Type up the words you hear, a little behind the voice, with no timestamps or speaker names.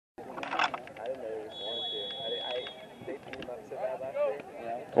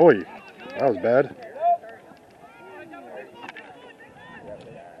Oi, that was bad.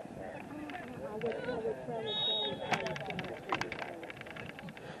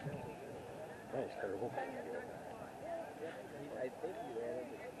 That was terrible. I think he ran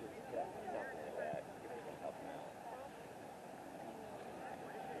into something like that.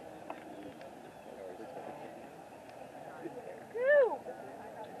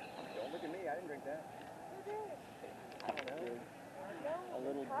 Don't look at me, I didn't drink that. I don't know. A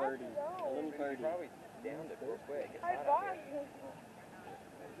little birdie. A little birdie. Probably downed it real quick. I bought it.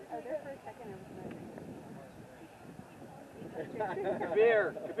 Oh, there for a second I was Come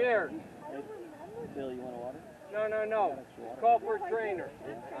here, come here. Bill, you want a water? No, no, no. Call for a trainer.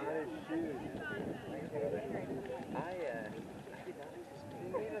 On his shoes. I did not anticipate.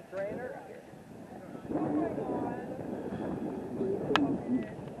 You need a trainer?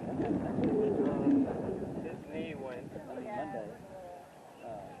 His knee went.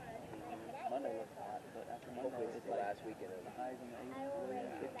 Monday was hot, but after Monday it's the last weekend of the highs and the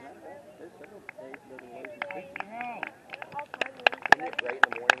 80s. There's several days that are lows and 50s. Isn't it great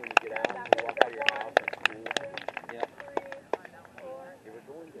in the morning when you get out and you walk out of your house and it's cool? Yeah. You were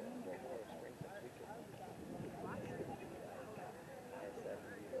going to Colorado Springs this weekend.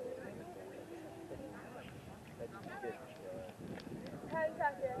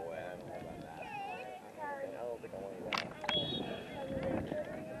 Boy, I don't know about that. I don't think I want to do that.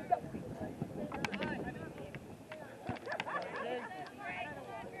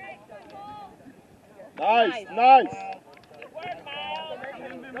 Nice, nice.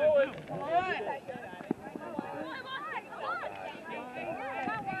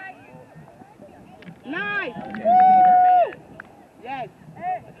 Nice! Yes!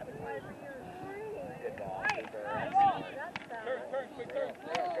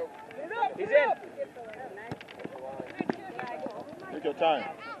 He's in. Take your time.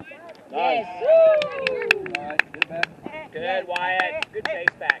 Nice. Good, Wyatt. Good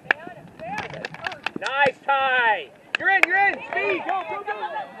chase back. Nice tie. You're in, you're in. Speed. Go, go, go.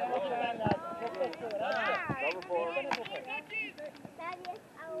 Number 4.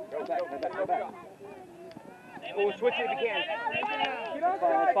 Go back, go back. Oh, switch it if you can.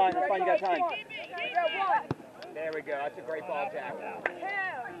 That's fine, you got time. There we go. That's a great ball, Jack.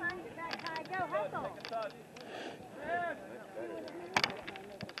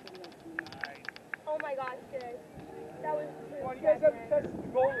 Oh my gosh, good. That was Come on, you guys have to test the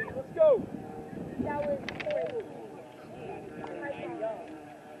goalie. Let's go. That was crazy.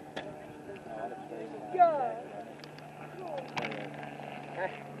 Yeah.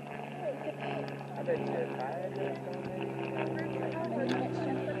 I bet you're tired.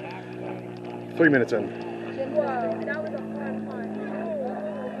 3 minutes in. Whoa, that was a fun one.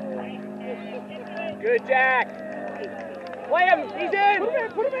 Good, Jack. Play him. He's in.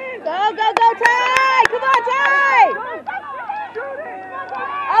 Put him in. Go, go, go, Ty! Come on, Ty!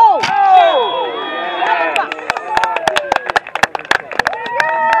 Oh!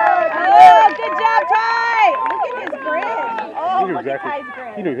 Oh, good job, Ty! Look at his grin. Oh, look at Ty's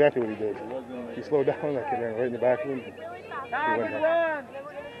grin. He knew exactly what he did. He slowed down, that kid ran right in the back of him. He went down.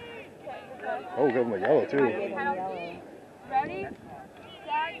 Oh, gave him a yellow, too. Ready?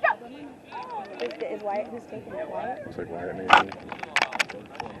 Is Wyatt, who's taking it, Wyatt? Looks like Wyatt maybe.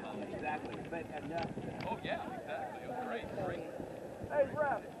 Oh, yeah, exactly. Oh, great, great. Hey,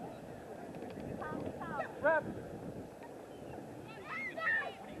 ref. Ref.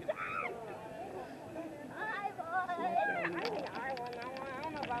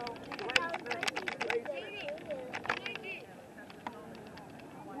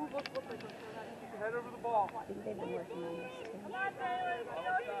 Head over the ball. I think they've been working on this, too.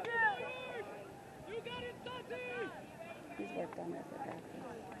 He's worked on this at practice.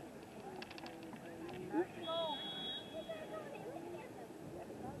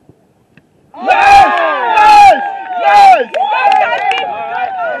 Nice! Nice!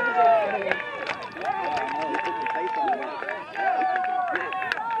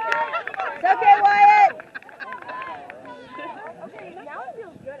 It's okay, Wyatt! Okay, now it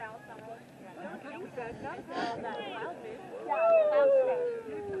feels good outside.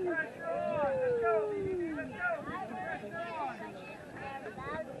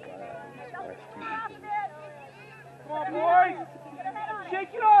 Come on, boys.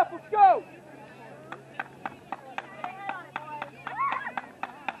 Shake it off. Let's go.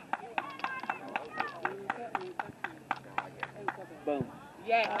 Boom.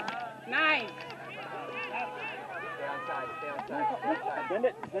 Yes. Nice.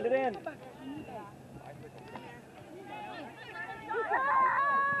 Send it in.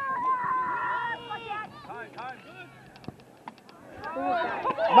 Time.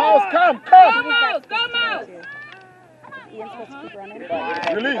 Miles, come! Go, Mouse! Go, Mouse! Ian's supposed to keep running.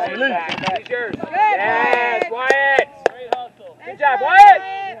 Release. He's yours. Good, Yes, Wyatt. Wyatt. Good job, Wyatt.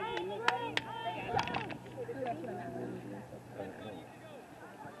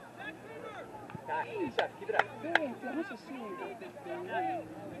 Keep it up.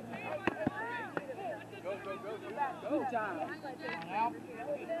 Good job.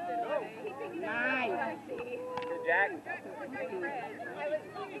 Nice. Good, Jack.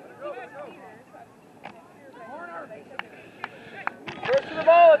 First to the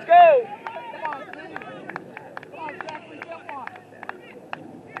ball, let's go.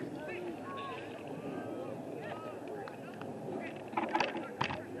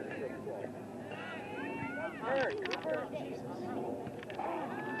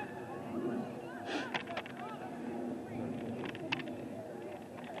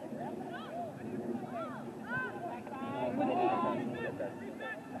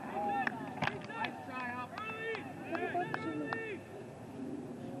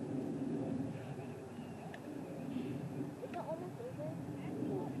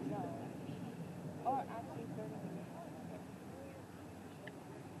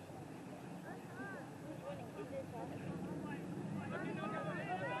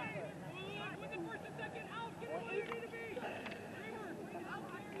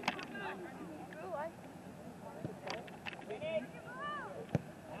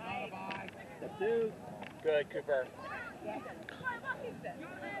 Good, Cooper.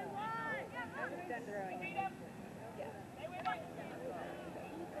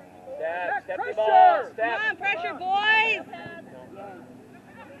 Step the ball, step. Come on, pressure, boys.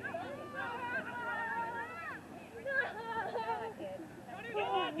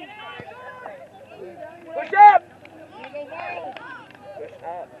 Push up. Push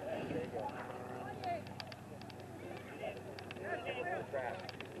up. There you go. Trap.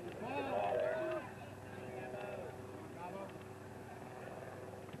 Good ball there.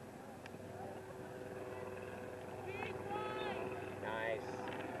 Nice.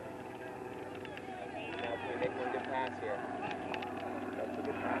 Now can we make one good pass here? That's a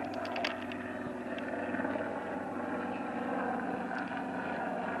good pass.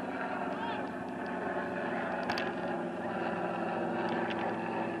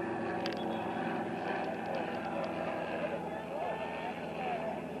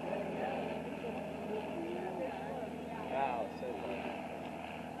 Wow, so close.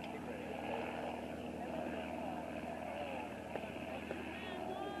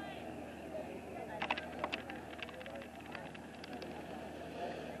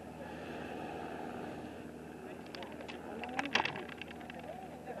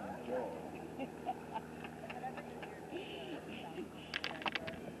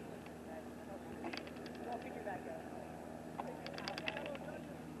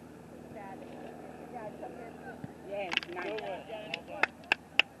 Yes, nice.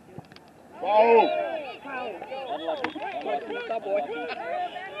 Wow!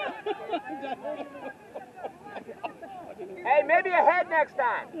 Hey, maybe a head next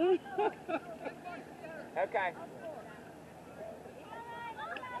time. Okay.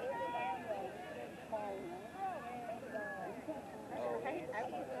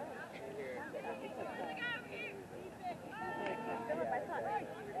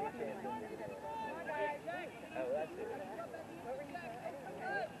 Oh, that's it.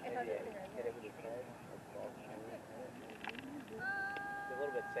 Hit it with his head. It's a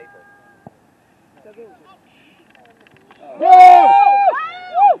little bit safer. Go!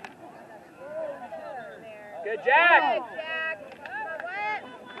 Good, Jack.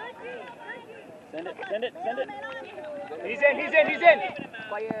 Send it. He's in.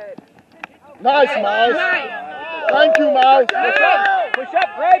 Play it. Nice, Miles. Thank you, Miles. Push up,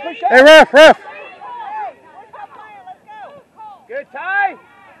 Gray, push up. Hey, ref. Good, Ty.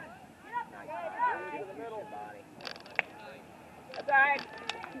 That's all right.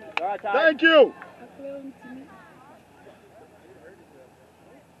 All right, Ty. Thank you.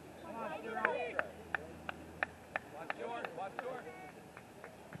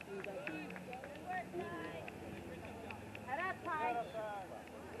 Head up, Ty.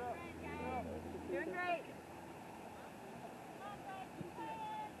 Doing great.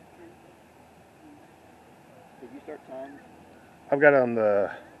 Did you start time? I've got it on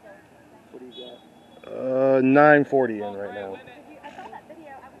the What do you got? 9:40 in right now. I saw that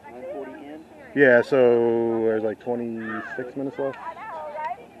video. I was 9:40 in? Yeah, so there's like 26 minutes left.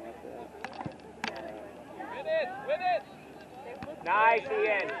 Nice,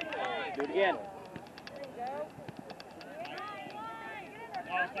 Ian. Do it again.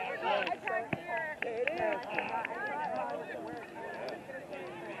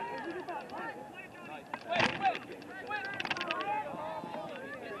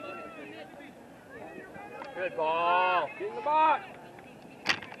 Good ball. Get in the box.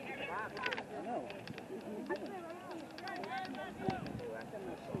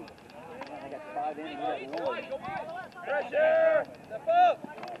 I got 5 in and you got 1. Pressure. Step up.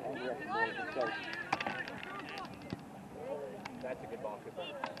 That's a good ball. Good ball.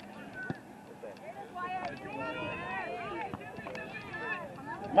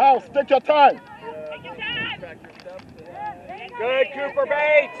 Miles, take your time. Good, Cooper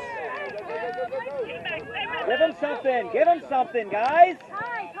Bates. Give him something. Give him something, guys.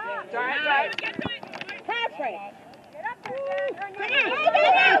 Pass right.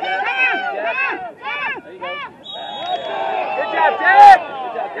 Good job, Jack.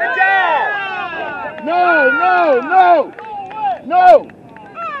 Good job. No, no, no. No.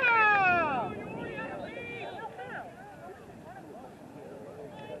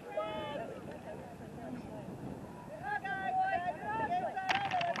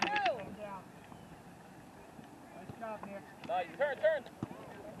 Turn.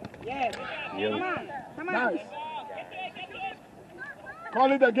 Yes. Yeah. Come on. Nice.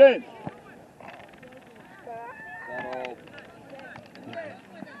 Call it again.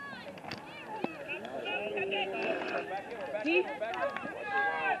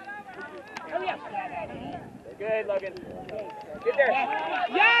 Good, Logan. Get there.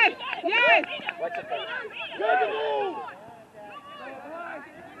 Yes. Yes. Watch it.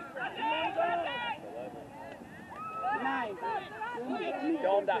 Nice.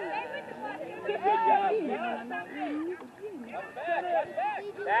 Don't die.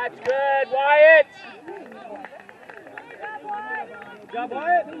 That's good, Wyatt. Good job,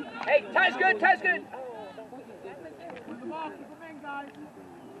 Wyatt. Hey, Ty's good, Ty's good.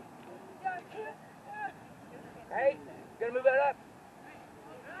 Hey, gonna move that up.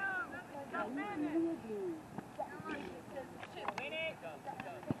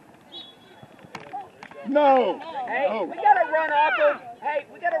 No. Hey, No. we gotta run off of. Hey,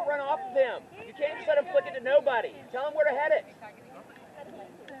 we gotta run off of him. You can't just let him flick it to nobody. Tell him where to head it.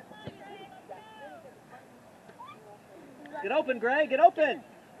 Get open, Gray. Get open.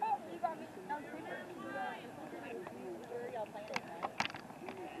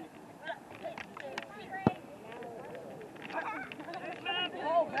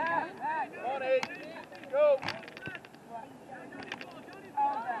 Come on, Ace. Go.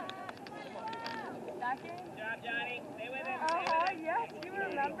 Yes, you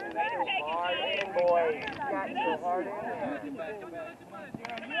remember that? Hard in, boys. Got so hard in.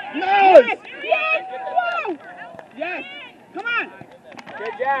 Nice. Yes. Whoa. Yes. Come on.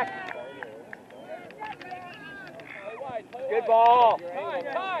 Good, Jack. Good ball.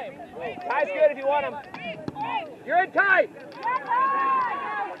 Time. Ty's good if you want him. You're in tight.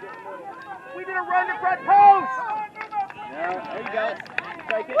 We did a run to front post. There you go.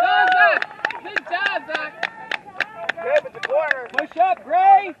 Take it. Good job, Zach. Good with the corner. Push up,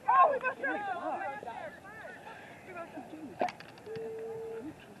 Gray. I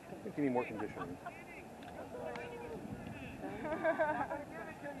think you need more conditioning.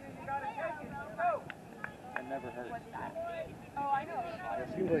 It never hurts.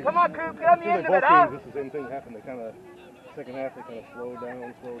 Come on, Coop. Get on the end of it, Both huh? games, this is the same thing happened. They kind of, second half, they kind of slow down.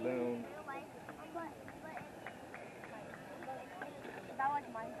 Is that like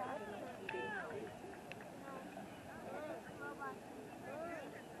Minecraft?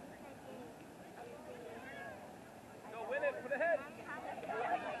 Go win it. Put it ahead.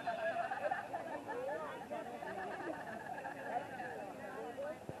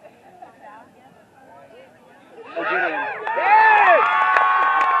 Oh, get in. Yes!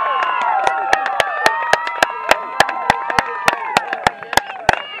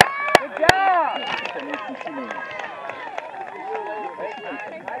 Good job!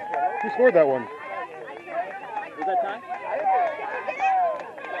 Who scored that one? Was that time?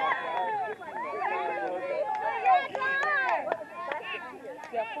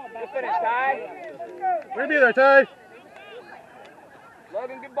 Good finish, Ty. Way to be there, Ty.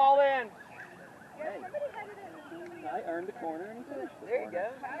 Logan, good ball in. I earned the corner and he finished the There you corner.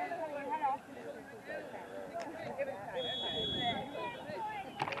 go.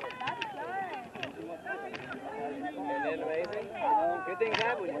 Isn't it amazing? Good things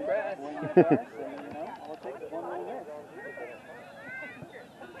happen when you press. When you press, and, I'll take the one little miss.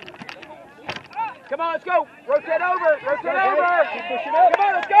 Come on, let's go. Rotate over. Rotate over. Keep pushing up. Come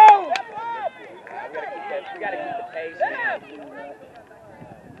on, let's go. We gotta keep the pace.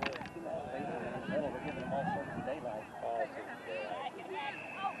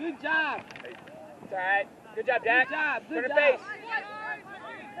 Good job. It's all right. Good job, Jack. Good job. Good Turn job. the pace.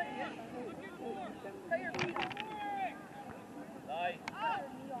 Nice.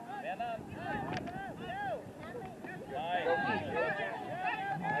 Man up.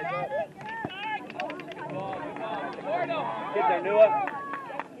 Get there, Nua.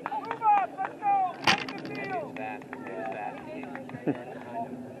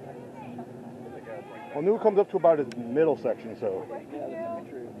 Well, New comes up to about his middle section, so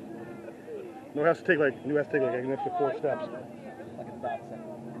New has to take like an extra 4 steps. Like a dachshund.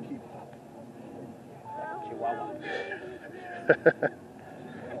 Keep. Like a chihuahua.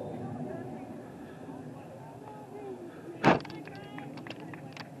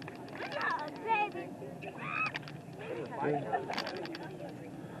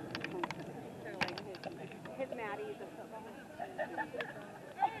 His Maddie's a football.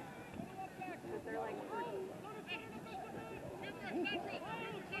 They're like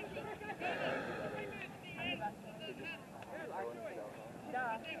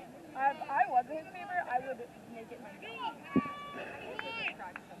I wasn't his favorite, I would make it myself.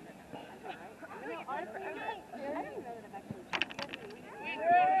 I don't even know that I've actually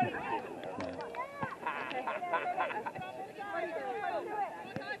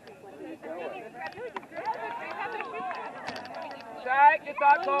Side, get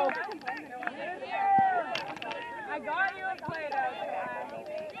that goal. I got you a Play-Doh.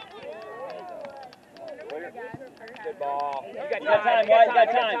 Good ball. You got time, White, you got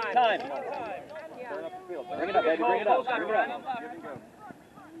time. Yeah. Bring it up, baby, bring it up. Bring it up.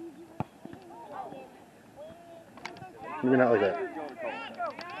 Maybe not like that.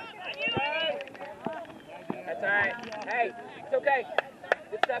 That's all right. Hey, it's okay.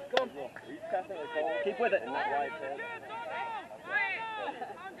 Good stuff, come. Keep with it.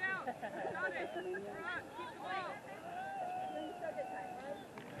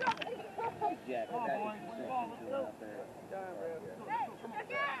 Jack, I got you.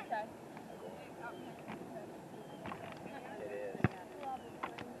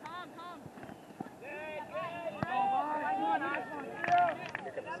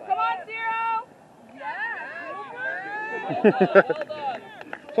 Come on, Zero!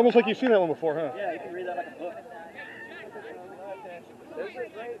 It's almost like you've seen that one before, huh? Yeah, you can read that like a book.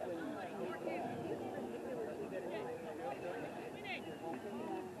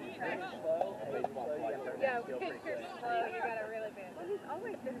 Yeah, picture slow, you gotta really be. Well, he's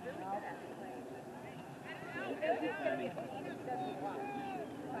always been really good at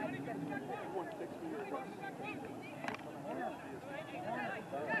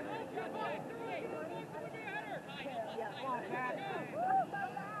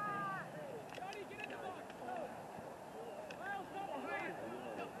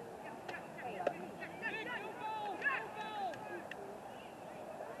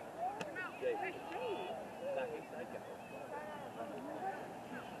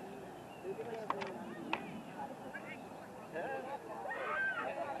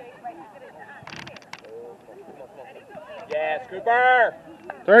Yes, Cooper.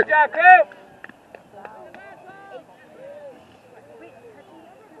 Third. Good job, Coop.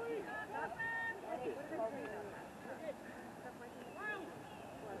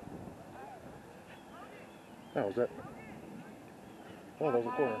 Oh, was that? Oh, that was a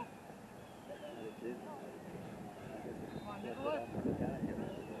corner.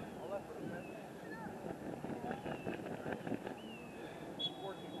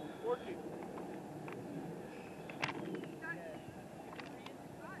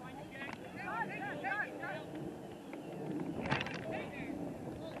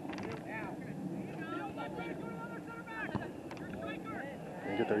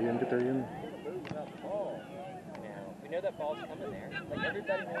 Get there, Ian. We know that ball's coming there. Like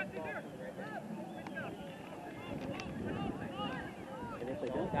everybody knows the ball's coming right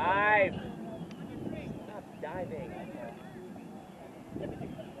there. Dive! Stop diving.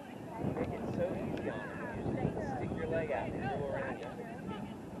 Make it so easy on him. Just stick your leg out and go around you.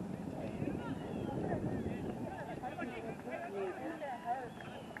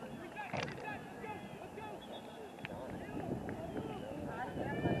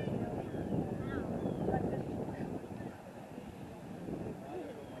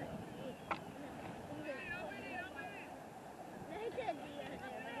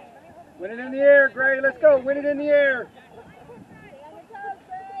 Win it in the air, Gray. Let's go. Win it in the air.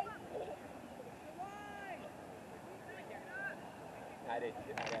 I did.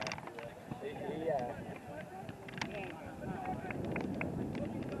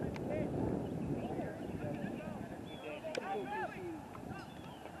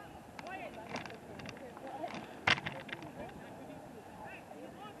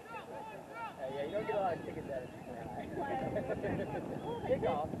 Yeah, you don't get a lot of tickets out of it.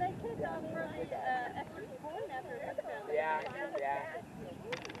 Kickoff. They kicked off for like extra point after a touchdown. Yeah.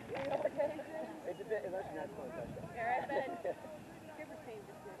 It unless you're not throwing touchdowns. Yeah, I bet. Yeah,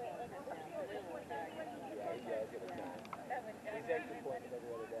 he does get a time. He's extra points every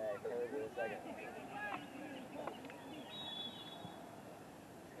other day. Third or second.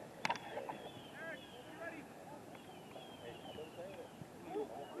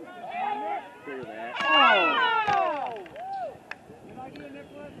 Clear that. Oh!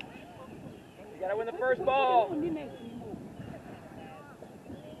 You gotta win the first ball. Yeah,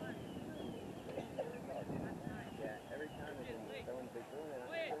 every time when someone's big throw in,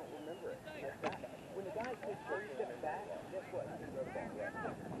 I don't remember it. When the guy takes 30 steps back, guess what? You can throw the ball.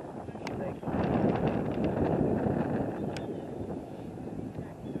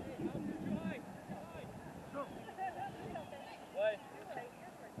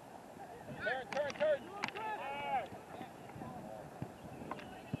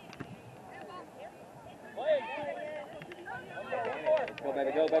 Go,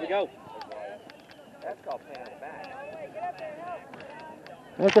 baby, go, baby, go. That's called paying it back.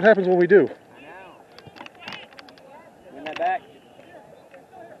 Look what happens when we do. I know. Win that back. Boy,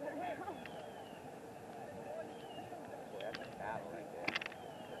 that's a battle right there.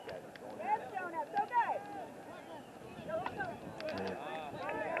 Those guys are going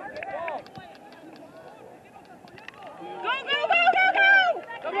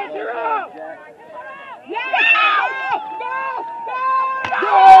Come on, Zero! Yeah!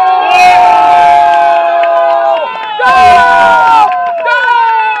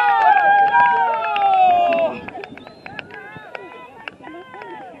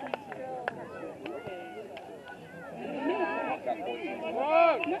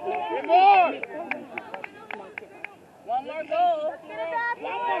 One more goal. Let's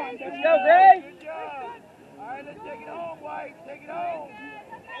go, Gray. All right, let's take it home, White. Take it home.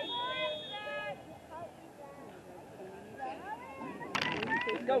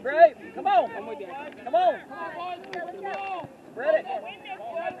 Let's go, Gray. Come on. Come on. Spread it.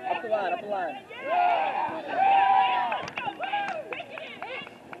 Up the line, up the line.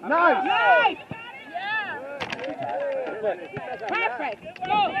 Nice! Nice! Look. Perfect!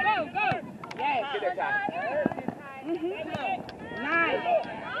 Go, go, go! Yes! Get there, Ty. Nice!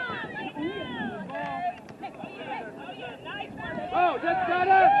 Oh, just got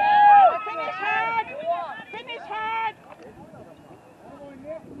it. Finish hard! Finish hard!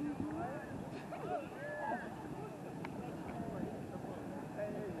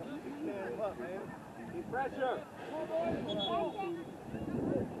 Pressure.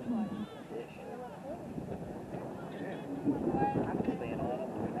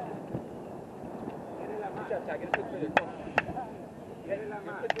 Good job, Ty. Get a quick further. Come on. Get a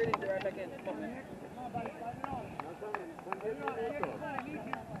quick reading. Get right back in. Come on.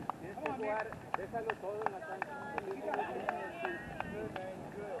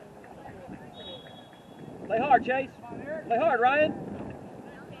 Play hard, Chase. Play hard, Ryan.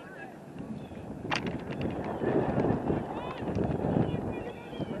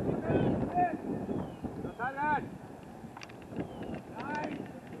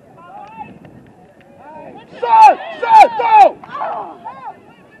 Go!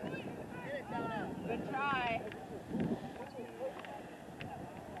 Good try.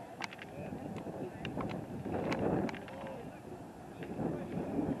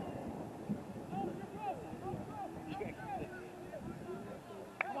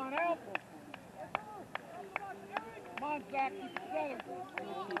 Come on, help. Come on, Zach. Keep together.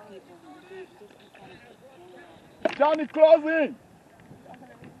 Johnny closing!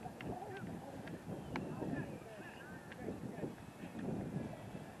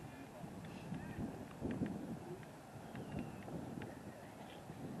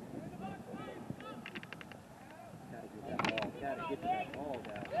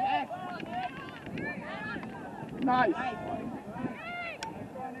 Nice!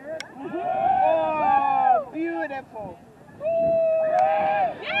 Oh, beautiful.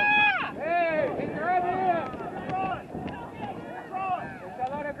 Yeah! Hey, grab him.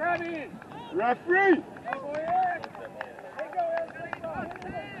 Salona, grab him. Referee!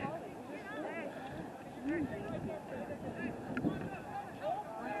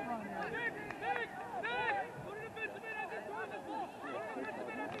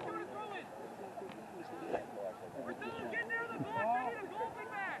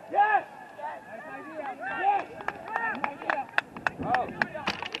 Yes! Nice idea. Yes! Nice idea. Oh.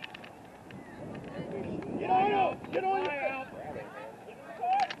 Get on him! Get on him!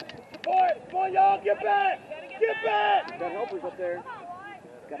 Boy, come on, y'all, get back! Get back! Got helpers up there.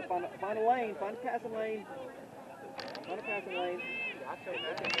 Got to find a lane. Find a passing lane. Find a passing lane.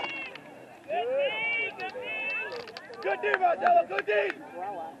 Good D, Marcelo. Good D.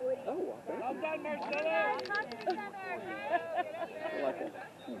 Oh, Well done, Marcelo. like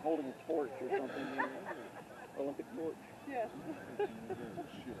holding a torch or something. You know? Olympic torch. Yeah.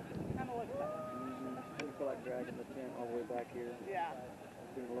 Kind of looks like. I feel like dragging the tent all the way back here. Yeah.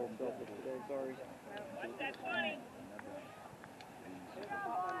 Being a little selfish today, sorry. What's that 20?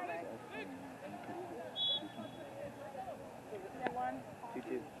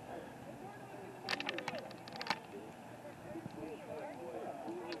 2-2.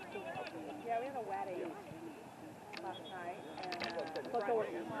 Yeah, we had a wedding last night. And, I thought they were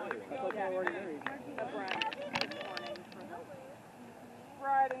already married. a bride this morning for the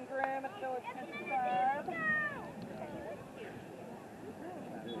bride and groom at the Village Country Club.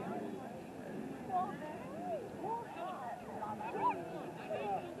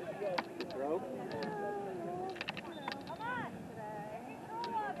 Good throw.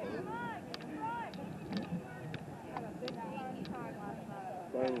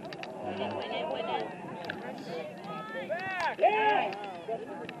 Boom. Back! Yeah!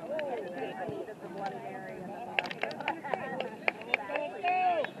 I needed the Bloody Mary and the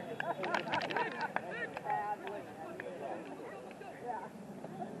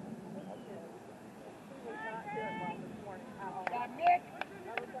Got Nick!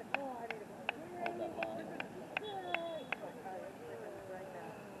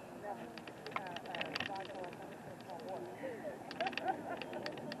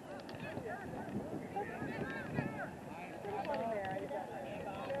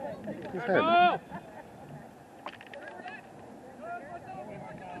 His head.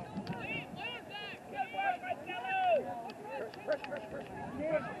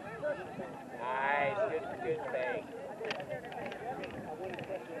 Nice, good fake.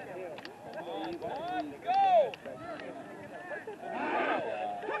 Go!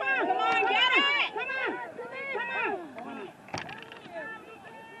 Come on, get it!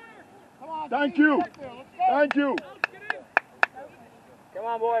 Come on! Thank you. Thank you. Come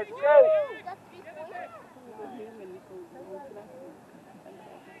on, boys, go!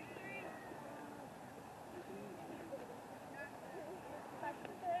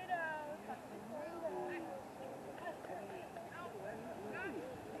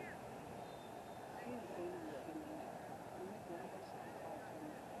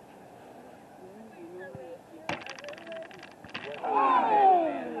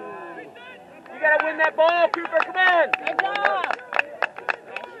 You gotta win that ball, Cooper, come on! Good job!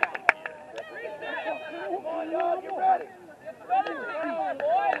 Come on, y'all, get ready. Come on,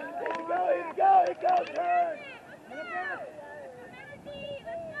 boys. Here you go, here you go, here you go, turn.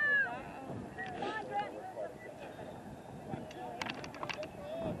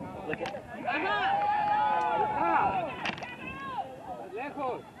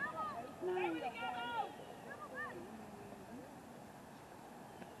 Lejos.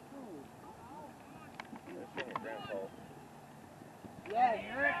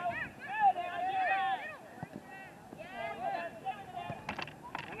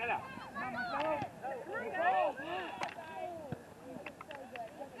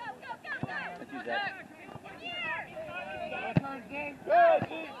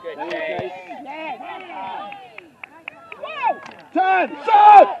 Good chase. Son!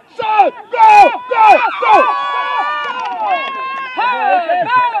 Son! Son! Go! Go! Go! Hey,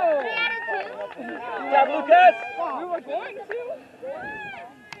 go! Good job, Lucas. We were going to.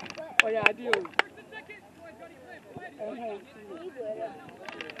 Oh yeah, I do.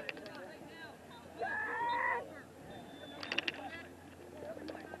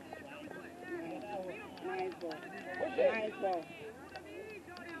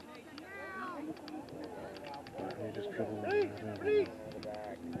 He just dribbled. There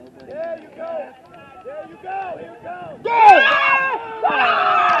you go. There you go. Here we go. Go!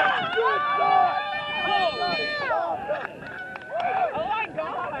 Good start. Oh my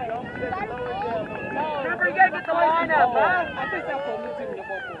God! Cooper, you gotta get the line up, huh? I think that's what we're doing the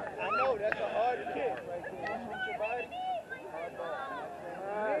ball for. I know, that's a hard kick.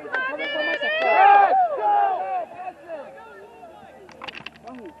 Coming from my Let's side. go.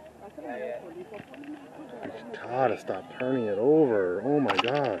 Gotta stop turning it over. Oh my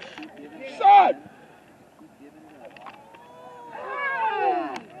gosh. Son.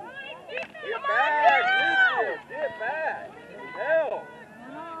 Get back, Lucas. Get back. Hell.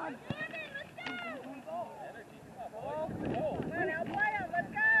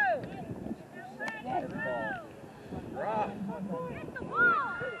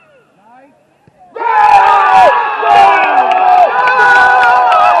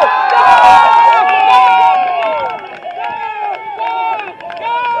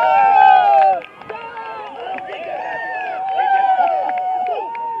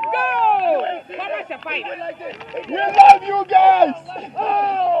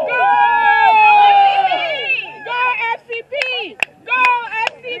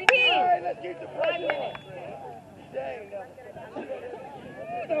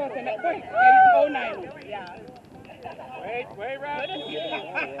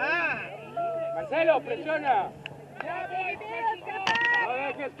 Marcelo, presiona. No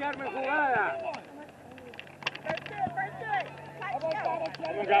dejes que arme jugada.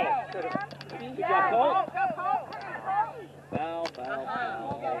 Foul, foul,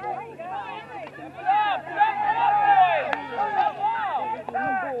 foul.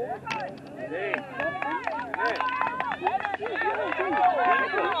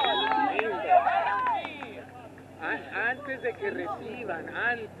 Antes de que reciban,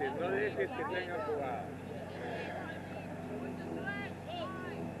 antes, no dejes que tengan jugada.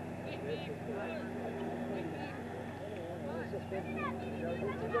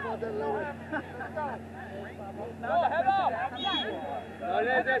 No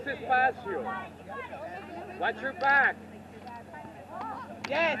les des espacio. Watch your back.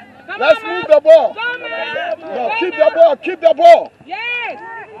 Yes. Let's move the ball. No, keep the ball. Keep the ball. Yes.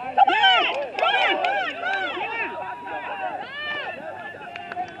 Come on.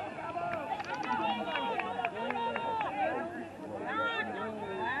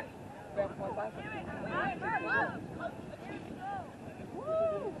 Come on.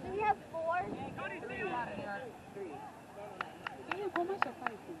 We have 4.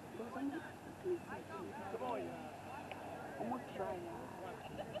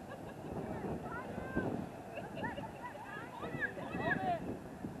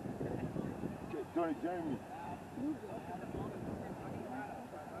 Jeremy.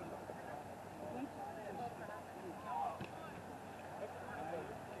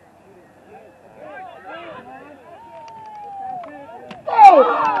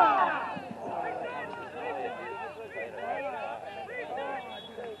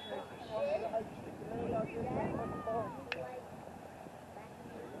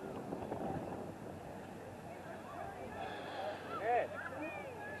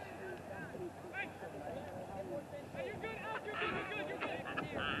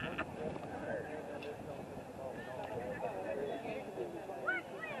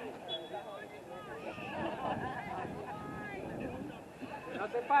 No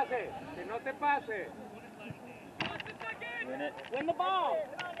te pase, que no te pase. Win it. Win the ball.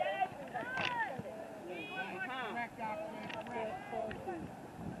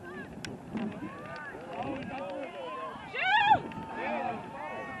 Shoot!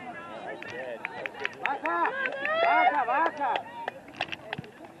 Baja, baja, baja.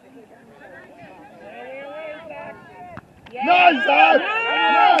 Yes. Nice, Zach.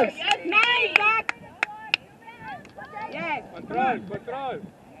 Nice. Nice. Yes, nice, Zach. Yes. Control, control.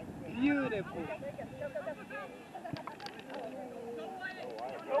 Beautiful.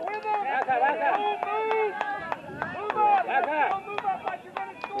 Baja, baja. Baja.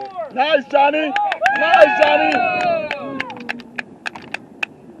 Nice, Johnny. Nice, Johnny.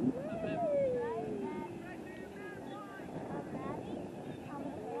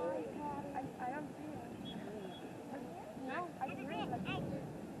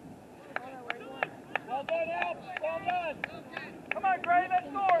 Well done, Alps. Well done. Come on, Gray. Let's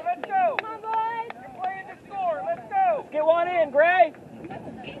score. Let's go. Come on, boys. You're playing to score. Let's go. Get one in, Gray.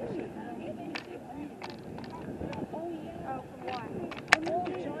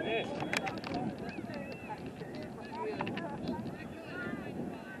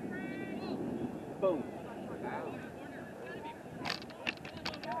 Boom.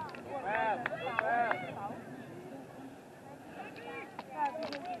 Fast, go fast.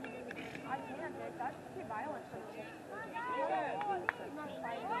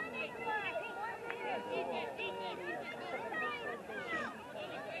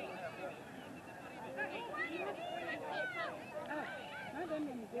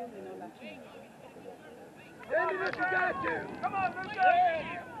 Andy, what you got to? Come on, move it.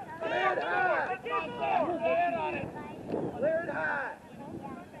 Clear it high. Clear on it. Clear it high.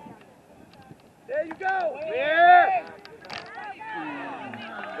 There you go. Clear.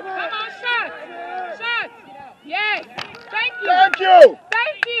 Come on, shots. Shots. Yes. Thank you. Thank you.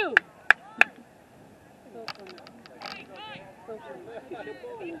 Thank you.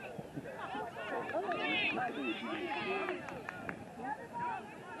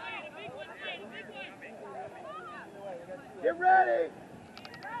 Get ready.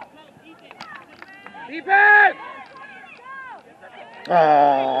 Defense.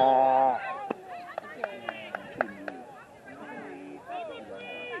 Ah.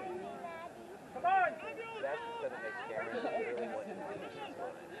 Come on. That's just doesn't make cameras really want to do this.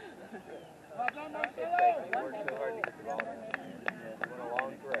 Well done, It's Marcelo. like you work so hard to get the ball down. You want a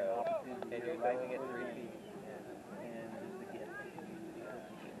long throw, and you're throwing it 3 feet.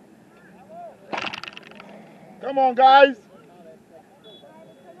 Come on, guys.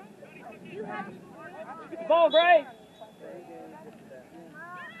 Ball, Gray.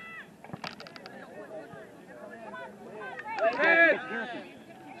 Harrison.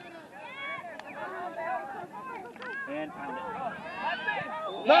 And pound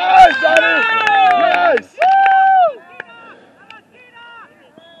it. Nice, Sonny!